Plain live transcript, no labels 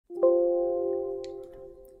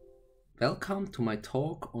Welcome to my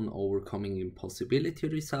talk on overcoming impossibility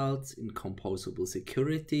results in composable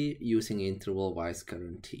security using interval-wise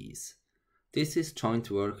guarantees. This is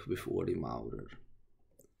joint work with Ueli Maurer.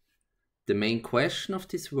 The main question of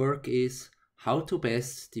this work is how to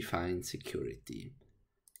best define security.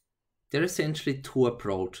 There are essentially two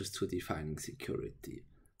approaches to defining security.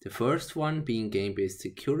 The first one, being game-based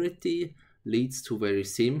security, leads to very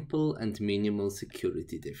simple and minimal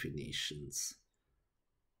security definitions.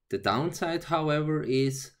 The downside, however,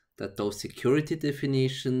 is that those security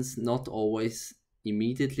definitions not always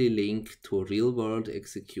immediately link to a real-world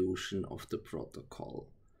execution of the protocol.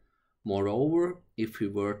 Moreover, if we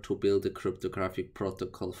were to build a cryptographic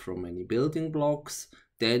protocol from many building blocks,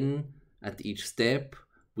 then at each step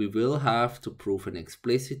we will have to prove an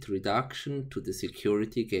explicit reduction to the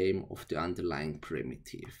security game of the underlying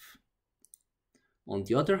primitive. On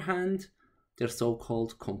the other hand, they're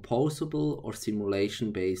so-called composable or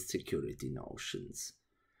simulation-based security notions.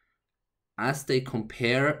 As they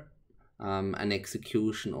compare an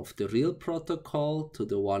execution of the real protocol to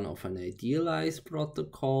the one of an idealized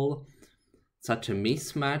protocol, such a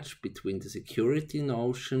mismatch between the security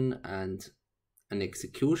notion and an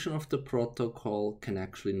execution of the protocol can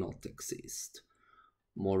actually not exist.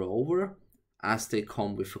 Moreover, as they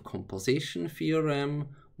come with a composition theorem,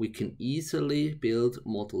 we can easily build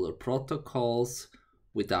modular protocols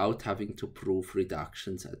without having to prove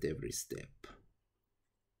reductions at every step.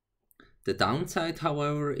 The downside,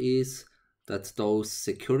 however, is that those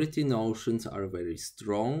security notions are very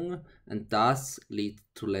strong and thus lead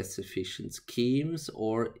to less efficient schemes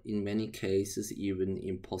or, in many cases, even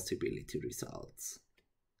impossibility results.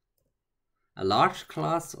 A large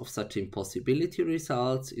class of such impossibility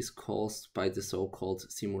results is caused by the so-called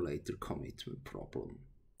simulator commitment problem.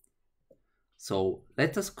 So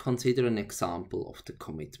let us consider an example of the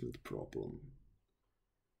commitment problem.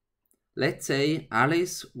 Let's say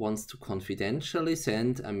Alice wants to confidentially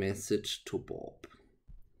send a message to Bob.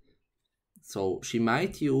 So she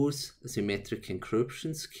might use a symmetric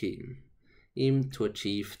encryption scheme to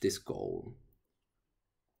achieve this goal.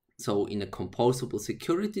 So in a composable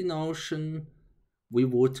security notion, we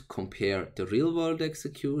would compare the real-world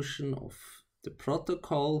execution of the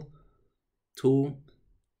protocol to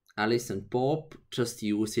Alice and Bob just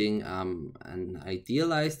using an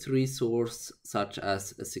idealized resource such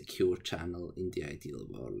as a secure channel in the ideal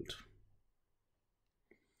world.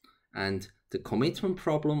 And the commitment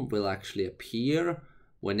problem will actually appear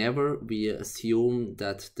whenever we assume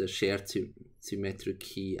that the shared symmetric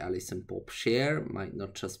key Alice and Bob share might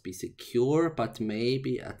not just be secure, but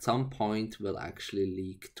maybe at some point will actually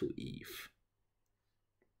leak to Eve.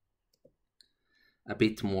 A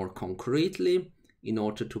bit more concretely, in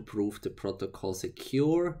order to prove the protocol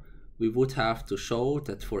secure, we would have to show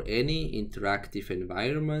that for any interactive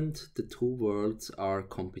environment, the two worlds are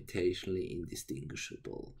computationally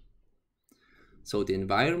indistinguishable. So the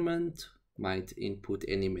environment might input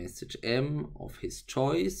any message M of his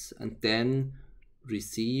choice and then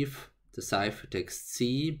receive the ciphertext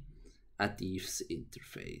C at Eve's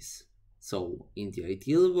interface. So in the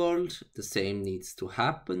ideal world, the same needs to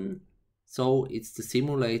happen. So it's the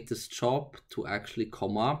simulator's job to actually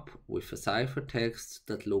come up with a ciphertext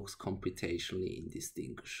that looks computationally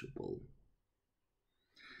indistinguishable.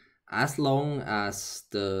 As long as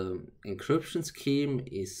the encryption scheme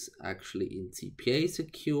is actually in CPA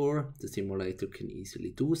secure, the simulator can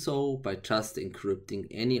easily do so by just encrypting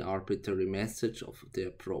any arbitrary message of the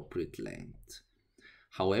appropriate length.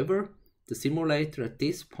 However, the simulator at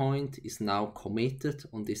this point is now committed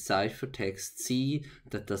on the ciphertext C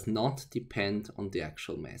that does not depend on the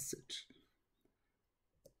actual message.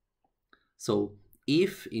 So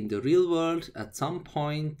if in the real world at some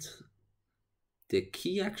point the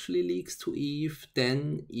key actually leaks to Eve,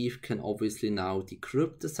 then Eve can obviously now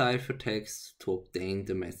decrypt the ciphertext to obtain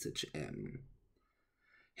the message M.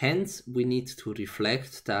 Hence, we need to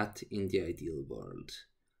reflect that in the ideal world.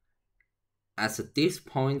 As at this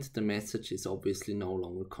point the message is obviously no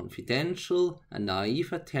longer confidential, a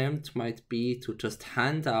naive attempt might be to just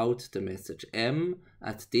hand out the message M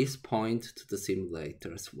at this point to the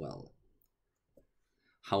simulator as well.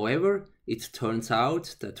 However, it turns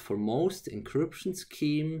out that for most encryption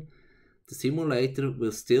scheme, the simulator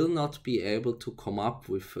will still not be able to come up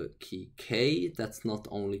with a key K that's not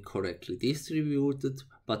only correctly distributed,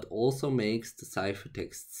 but also makes the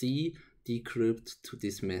ciphertext C decrypt to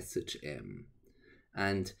this message M.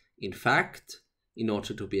 And in fact, in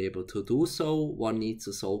order to be able to do so, one needs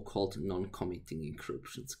a so-called non-committing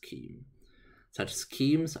encryption scheme. Such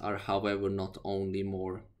schemes are, however, not only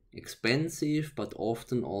more expensive, but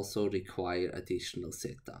often also require additional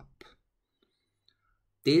setup.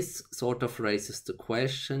 This sort of raises the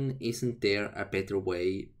question, isn't there a better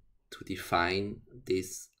way to define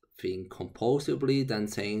this thing composably than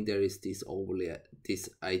saying there is this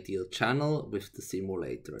ideal channel with the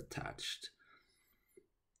simulator attached?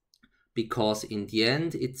 Because in the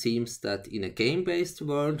end, it seems that in a game-based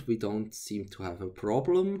world, we don't seem to have a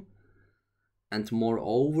problem. And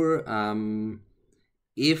moreover,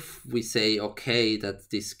 if we say, okay, that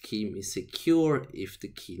this scheme is secure if the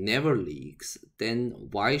key never leaks, then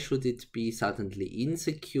why should it be suddenly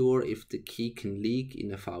insecure if the key can leak in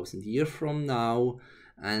 1,000 years from now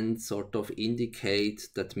and sort of indicate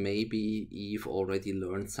that maybe Eve already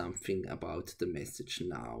learned something about the message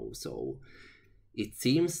now? So it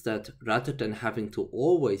seems that rather than having to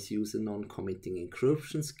always use a non-committing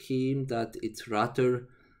encryption scheme, that it's rather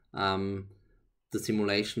the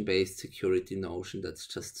simulation-based security notion that's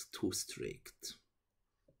just too strict.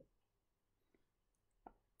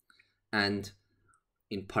 And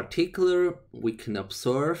in particular, we can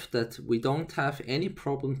observe that we don't have any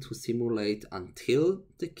problem to simulate until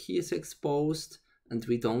the key is exposed, and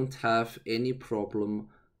we don't have any problem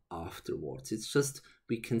afterwards. It's just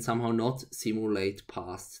we can somehow not simulate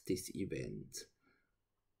past this event.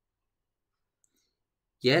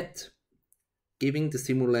 Yet, giving the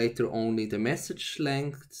simulator only the message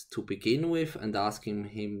length to begin with and asking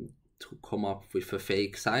him to come up with a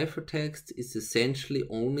fake ciphertext is essentially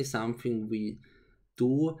only something we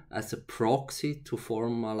do as a proxy to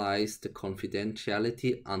formalize the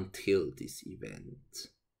confidentiality until this event.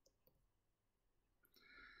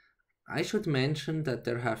 I should mention that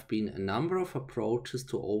there have been a number of approaches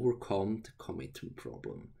to overcome the commitment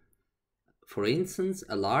problem. For instance,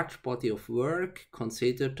 a large body of work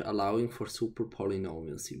considered allowing for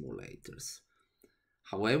superpolynomial simulators.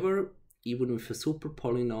 However, even with a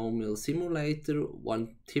superpolynomial simulator,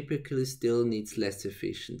 one typically still needs less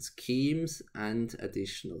efficient schemes and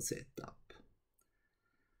additional setup.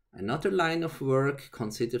 Another line of work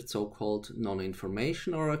considered so-called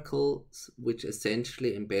non-information oracles, which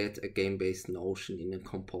essentially embed a game-based notion in a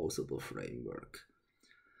composable framework.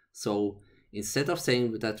 So instead of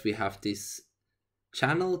saying that we have this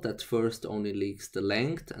channel that first only leaks the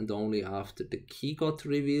length and only after the key got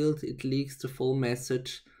revealed it leaks the full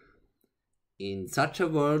message, in such a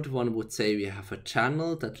world one would say we have a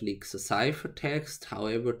channel that leaks a ciphertext.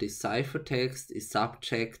 However, this ciphertext is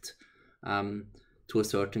subject to a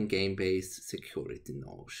certain game-based security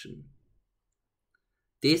notion.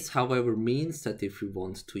 This, however, means that if we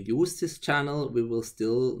want to use this channel, we will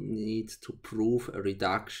still need to prove a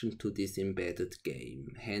reduction to this embedded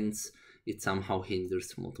game. Hence, it somehow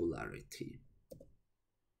hinders modularity.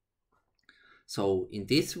 So in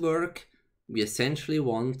this work, we essentially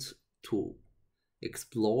want to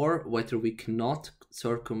explore whether we cannot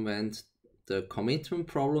circumvent the commitment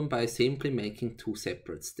problem by simply making two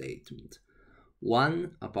separate statements.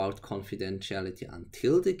 One about confidentiality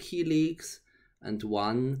until the key leaks, and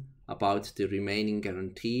one about the remaining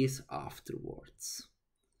guarantees afterwards.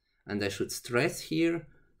 And I should stress here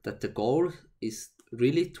that the goal is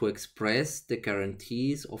really to express the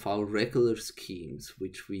guarantees of our regular schemes,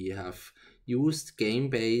 which we have used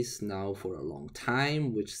game-based now for a long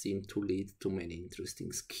time, which seem to lead to many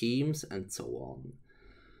interesting schemes and so on.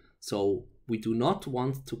 So we do not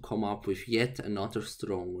want to come up with yet another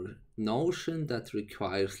stronger notion that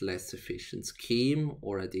requires less efficient scheme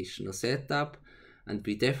or additional setup, and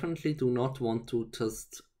we definitely do not want to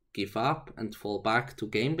just give up and fall back to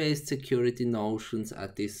game-based security notions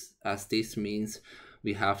as this means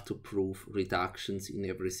we have to prove reductions in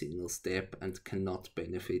every single step and cannot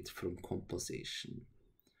benefit from composition.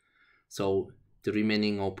 So the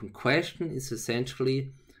remaining open question is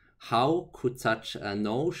essentially, how could such a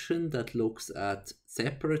notion that looks at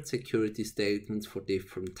separate security statements for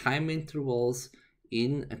different time intervals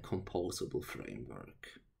in a composable framework?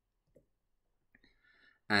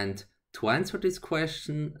 And to answer this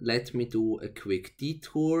question, let me do a quick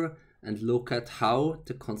detour and look at how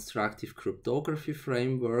the constructive cryptography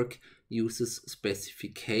framework uses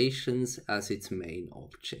specifications as its main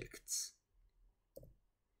objects.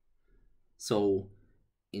 So,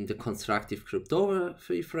 in the constructive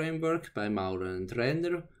cryptography framework by Maurer and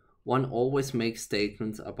Renner, one always makes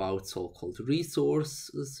statements about so-called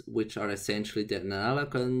resources, which are essentially the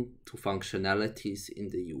analog to functionalities in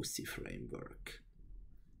the UC framework.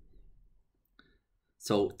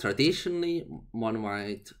 So traditionally, one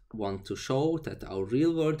might want to show that our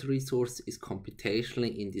real-world resource is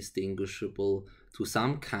computationally indistinguishable to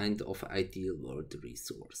some kind of ideal world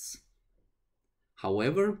resource.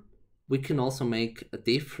 However, we can also make a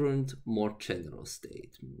different, more general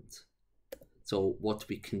statement. So what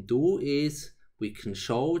we can do is we can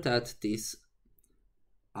show that this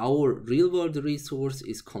our real-world resource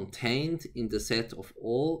is contained in the set of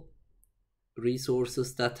all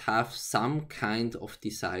resources that have some kind of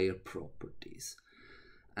desired properties.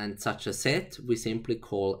 And such a set we simply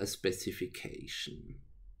call a specification.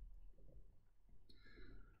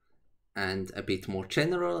 And a bit more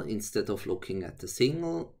general, instead of looking at a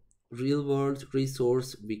single real-world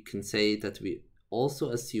resource, we can say that we also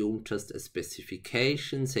assume just a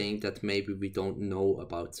specification, saying that maybe we don't know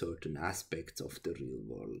about certain aspects of the real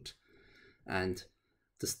world. And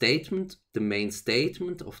the main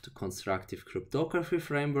statement of the constructive cryptography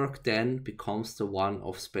framework then becomes the one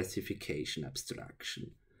of specification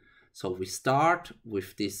abstraction. So we start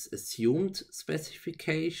with this assumed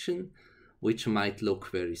specification, which might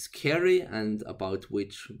look very scary and about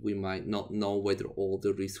which we might not know whether all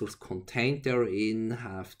the resources contained therein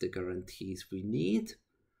have the guarantees we need.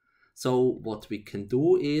 So what we can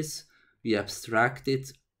do is we abstract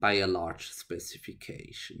it by a large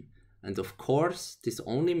specification. And of course, this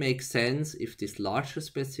only makes sense if this larger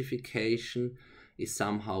specification is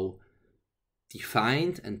somehow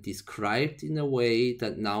defined and described in a way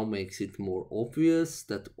that now makes it more obvious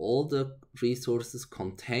that all the resources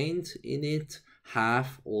contained in it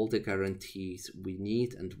have all the guarantees we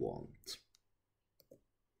need and want.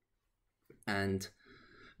 And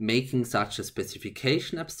making such a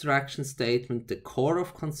specification abstraction statement the core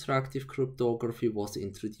of constructive cryptography was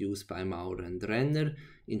introduced by Maurer and Renner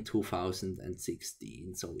in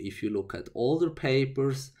 2016. So if you look at older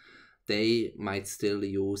papers, they might still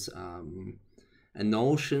use a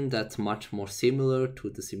notion that's much more similar to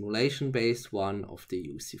the simulation-based one of the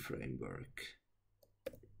UC framework.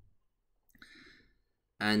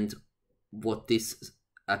 And what this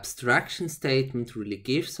abstraction statement really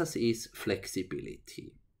gives us is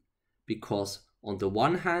flexibility. Because on the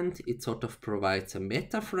one hand, it sort of provides a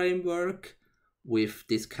meta framework with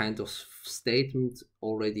this kind of statement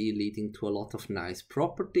already leading to a lot of nice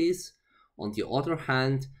properties. On the other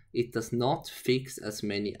hand, it does not fix as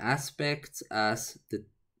many aspects as the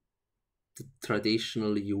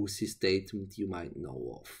traditional UC statement you might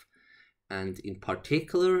know of. And in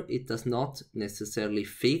particular, it does not necessarily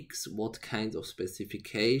fix what kind of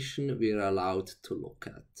specification we are allowed to look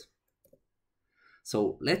at.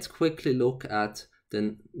 So let's quickly look at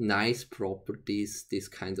the nice properties this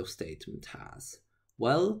kind of statement has.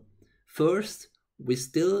 Well, first, we're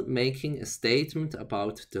still making a statement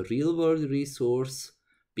about the real-world resource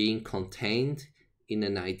being contained in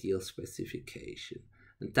an ideal specification.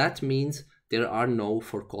 And that means there are no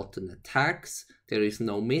forgotten attacks, there is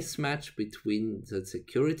no mismatch between the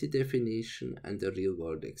security definition and the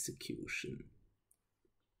real-world execution.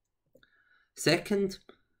 Second,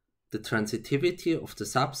 the transitivity of the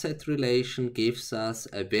subset relation gives us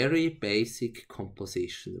a very basic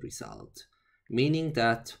composition result, meaning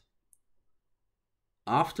that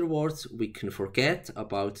afterwards we can forget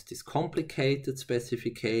about this complicated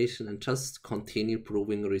specification and just continue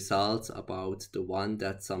proving results about the one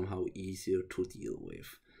that's somehow easier to deal with.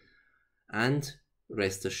 And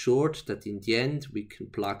rest assured that in the end we can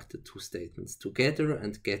plug the two statements together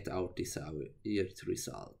and get our desired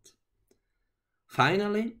result.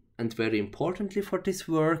 Finally, and very importantly for this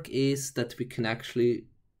work, is that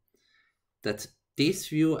this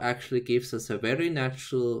view actually gives us a very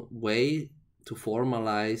natural way to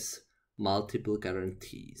formalize multiple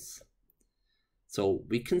guarantees. So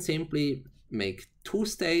we can simply make two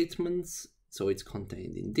statements, so it's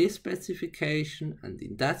contained in this specification and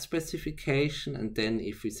in that specification, and then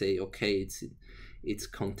if we say, okay, it's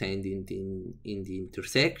contained in the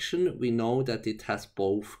intersection, we know that it has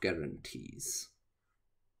both guarantees.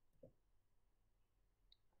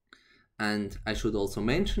 And I should also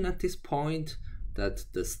mention at this point that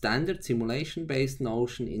the standard simulation-based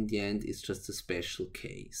notion in the end is just a special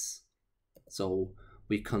case. So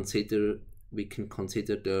we can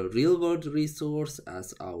consider the real-world resource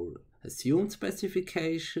as our assumed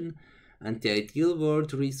specification and the ideal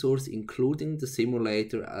world resource, including the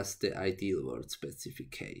simulator, as the ideal world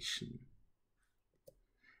specification.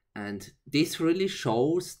 And this really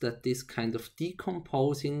shows that this kind of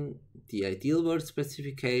decomposing the ideal world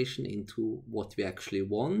specification into what we actually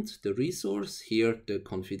want, the resource, here the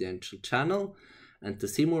confidential channel, and the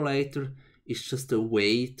simulator is just a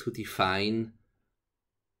way to define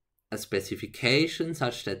a specification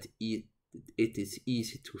such that it is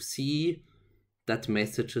easy to see that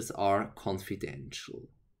messages are confidential.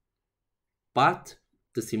 But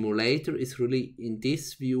the simulator is really, in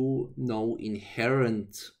this view, no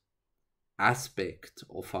inherent aspect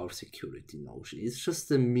of our security notion. It's just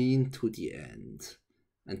a mean to the end.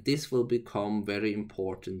 And this will become very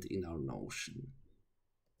important in our notion.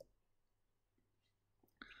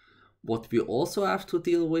 What we also have to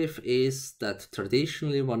deal with is that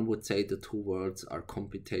traditionally one would say the two words are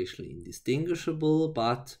computationally indistinguishable,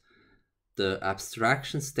 but the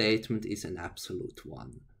abstraction statement is an absolute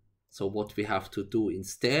one. So what we have to do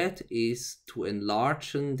instead is to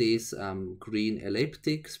enlarge this green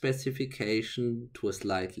elliptic specification to a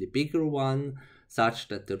slightly bigger one, such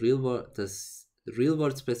that the real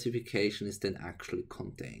world specification is then actually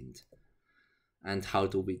contained. And how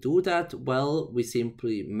do we do that? Well, we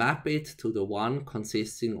simply map it to the one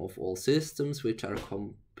consisting of all systems which are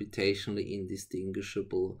computationally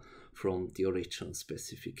indistinguishable from the original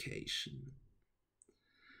specification.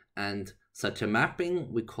 And such a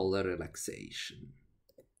mapping we call a relaxation.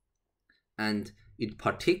 And in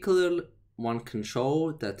particular, one can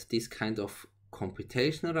show that this kind of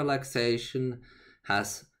computational relaxation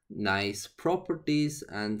has nice properties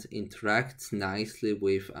and interacts nicely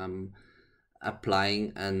with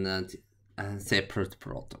applying a separate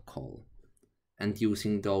protocol. And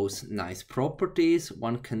using those nice properties,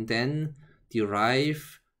 one can then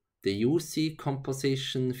derive the UC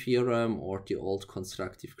composition theorem, or the old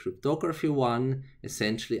constructive cryptography one,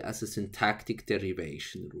 essentially as a syntactic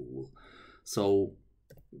derivation rule. So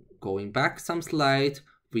going back some slide,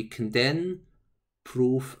 we can then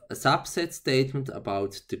prove a subset statement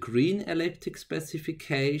about the green elliptic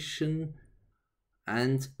specification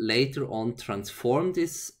and later on transform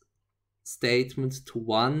this statement to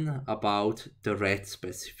one about the red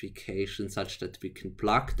specification, such that we can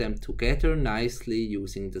plug them together nicely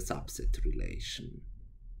using the subset relation.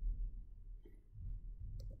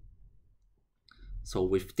 So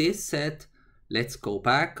with this said, let's go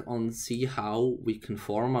back and see how we can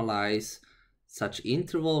formalize such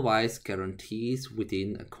interval-wise guarantees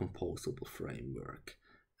within a composable framework.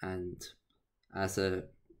 And as a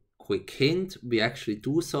quick hint, we actually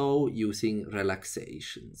do so using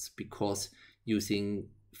relaxations, because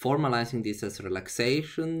formalizing this as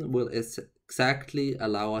relaxation will exactly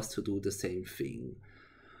allow us to do the same thing.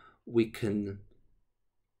 We can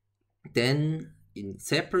then in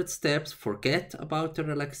separate steps forget about the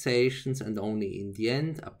relaxations and only in the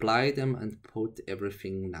end apply them and put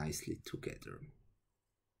everything nicely together.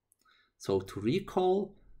 So to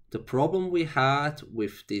recall, the problem we had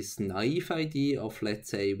with this naive idea of, let's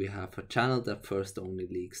say, we have a channel that first only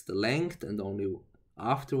leaks the length and only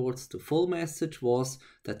afterwards the full message, was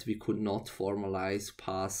that we could not formalize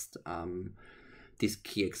past this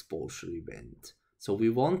key exposure event. So we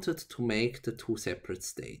wanted to make the two separate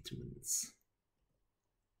statements.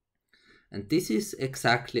 And this is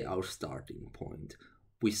exactly our starting point.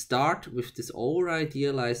 We start with this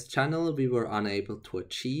over-idealized channel we were unable to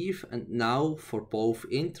achieve, and now for both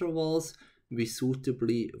intervals we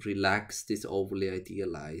suitably relax this overly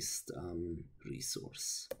idealized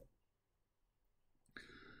resource.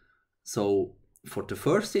 So for the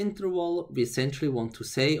first interval, we essentially want to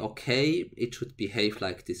say, okay, it should behave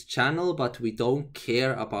like this channel, but we don't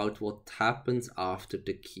care about what happens after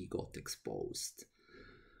the key got exposed.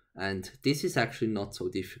 And this is actually not so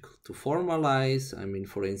difficult to formalize. I mean,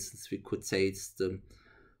 for instance, we could say it's the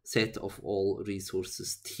set of all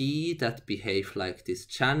resources T that behave like this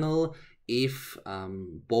channel if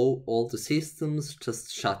all the systems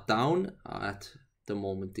just shut down at the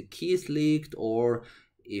moment the key is leaked, or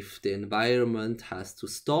if the environment has to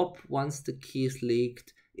stop once the key is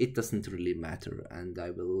leaked. It doesn't really matter, and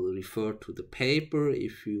I will refer to the paper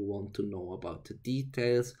if you want to know about the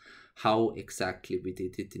details, how exactly we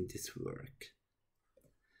did it in this work.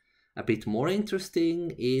 A bit more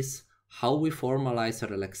interesting is how we formalize a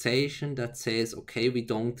relaxation that says, okay, we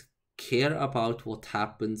don't care about what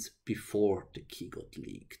happens before the key got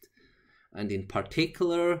leaked. And in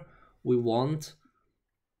particular, we want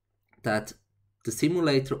that the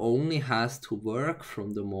simulator only has to work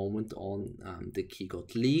from the moment on the key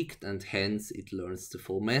got leaked, and hence it learns the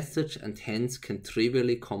full message, and hence can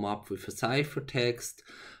trivially come up with a ciphertext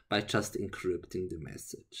by just encrypting the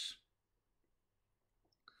message.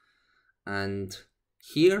 And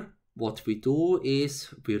here what we do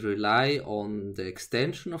is we rely on the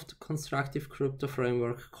extension of the constructive crypto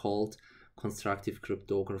framework called constructive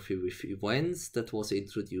cryptography with events that was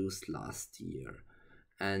introduced last year.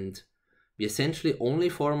 And we essentially only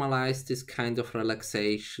formalize this kind of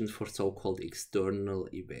relaxation for so-called external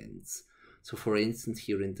events. So for instance,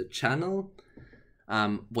 here in the channel,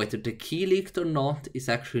 whether the key leaked or not is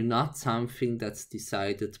actually not something that's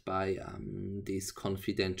decided by this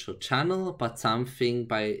confidential channel, but something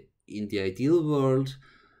in the ideal world,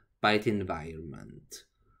 by the environment.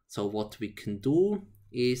 So what we can do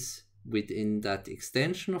is, within that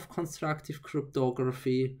extension of constructive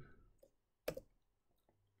cryptography,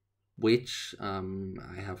 which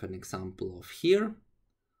I have an example of here.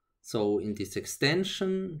 So in this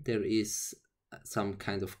extension, there is some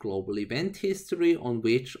kind of global event history on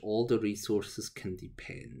which all the resources can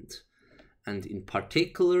depend. And in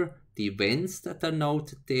particular, the events that are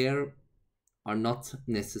noted there are not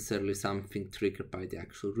necessarily something triggered by the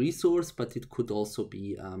actual resource, but it could also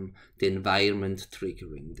be the environment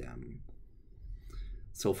triggering them.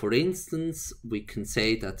 So for instance, we can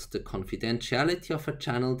say that the confidentiality of a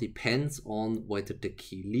channel depends on whether the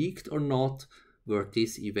key leaked or not, where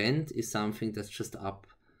this event is something that's just up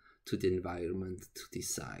to the environment to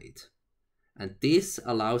decide. And this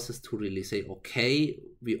allows us to really say, okay,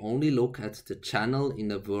 we only look at the channel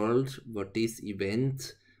in a world where this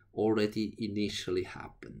event already initially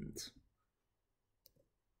happened.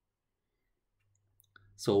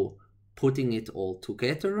 So putting it all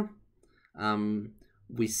together,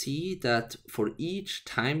 we see that for each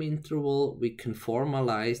time interval, we can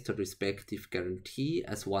formalize the respective guarantee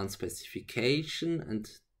as one specification,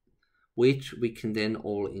 and which we can then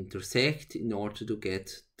all intersect in order to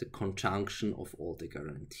get the conjunction of all the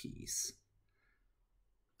guarantees.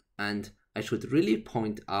 And I should really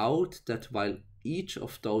point out that while each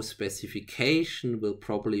of those specifications will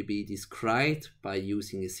probably be described by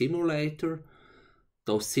using a simulator,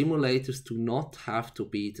 those simulators do not have to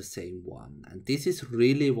be the same one. And this is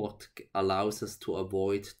really what allows us to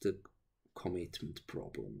avoid the commitment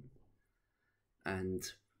problem. And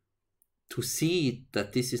to see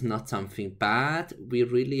that this is not something bad, we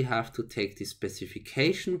really have to take this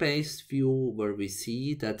specification-based view where we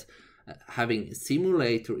see that having a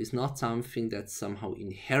simulator is not something that's somehow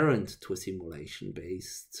inherent to a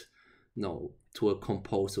simulation-based, to a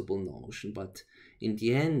composable notion, but in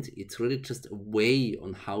the end, it's really just a way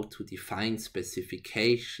on how to define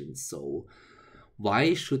specifications. So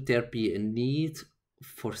why should there be a need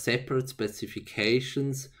for separate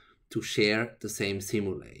specifications to share the same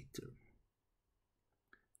simulator?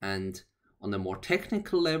 And on a more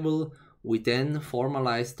technical level, we then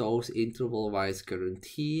formalize those interval-wise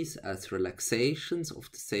guarantees as relaxations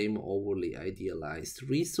of the same overly idealized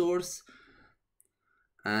resource.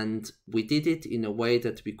 And we did it in a way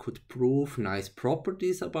that we could prove nice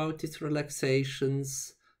properties about these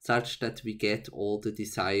relaxations, such that we get all the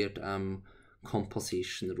desired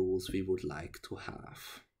composition rules we would like to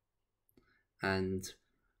have. And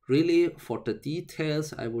really, for the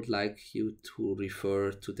details, I would like you to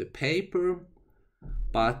refer to the paper.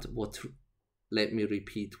 But let me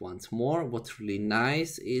repeat once more, what's really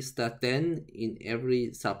nice is that then in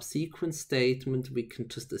every subsequent statement, we can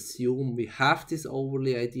just assume we have this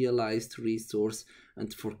overly idealized resource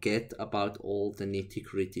and forget about all the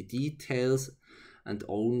nitty-gritty details. And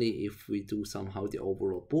only if we do somehow the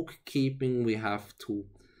overall bookkeeping, we have to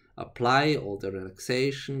apply all the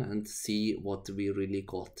relaxation and see what we really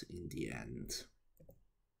got in the end.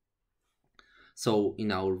 So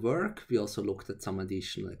in our work, we also looked at some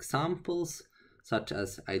additional examples, such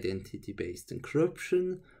as identity-based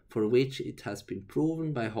encryption, for which it has been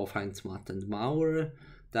proven by Hofheinz, Matt, and Maurer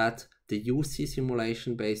that the UC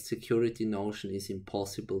simulation-based security notion is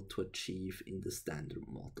impossible to achieve in the standard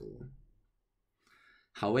model.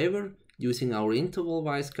 However, using our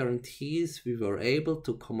interval-wise guarantees, we were able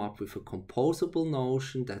to come up with a composable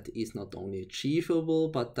notion that is not only achievable,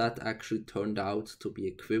 but that actually turned out to be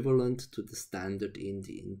equivalent to the standard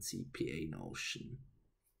Indian CPA notion.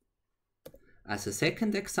 As a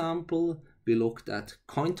second example, we looked at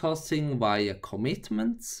coin tossing via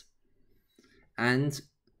commitments. And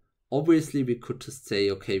obviously we could just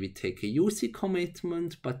say, okay, we take a UC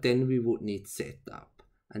commitment, but then we would need setup.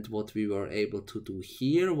 And what we were able to do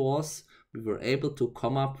here was we were able to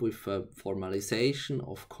come up with a formalization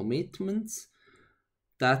of commitments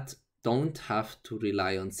that don't have to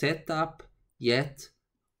rely on setup, yet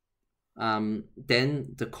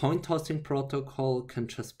then the coin tossing protocol can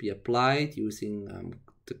just be applied using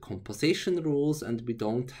the composition rules, and we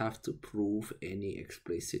don't have to prove any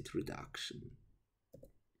explicit reduction.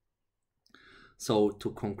 So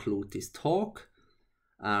to conclude this talk,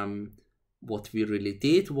 what we really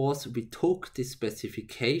did was we took this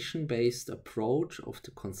specification-based approach of the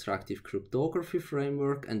constructive cryptography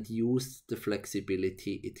framework and used the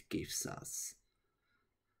flexibility it gives us.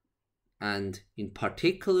 And in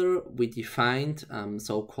particular, we defined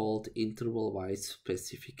so-called interval-wise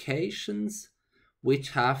specifications,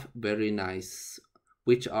 which are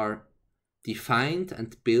defined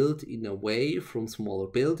and built in a way from smaller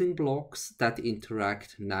building blocks that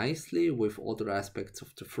interact nicely with other aspects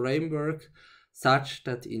of the framework, such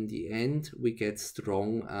that in the end we get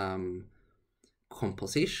strong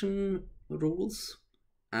composition rules,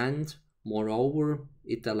 and moreover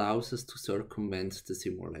it allows us to circumvent the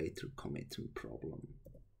simulator commitment problem.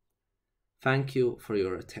 Thank you for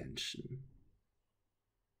your attention.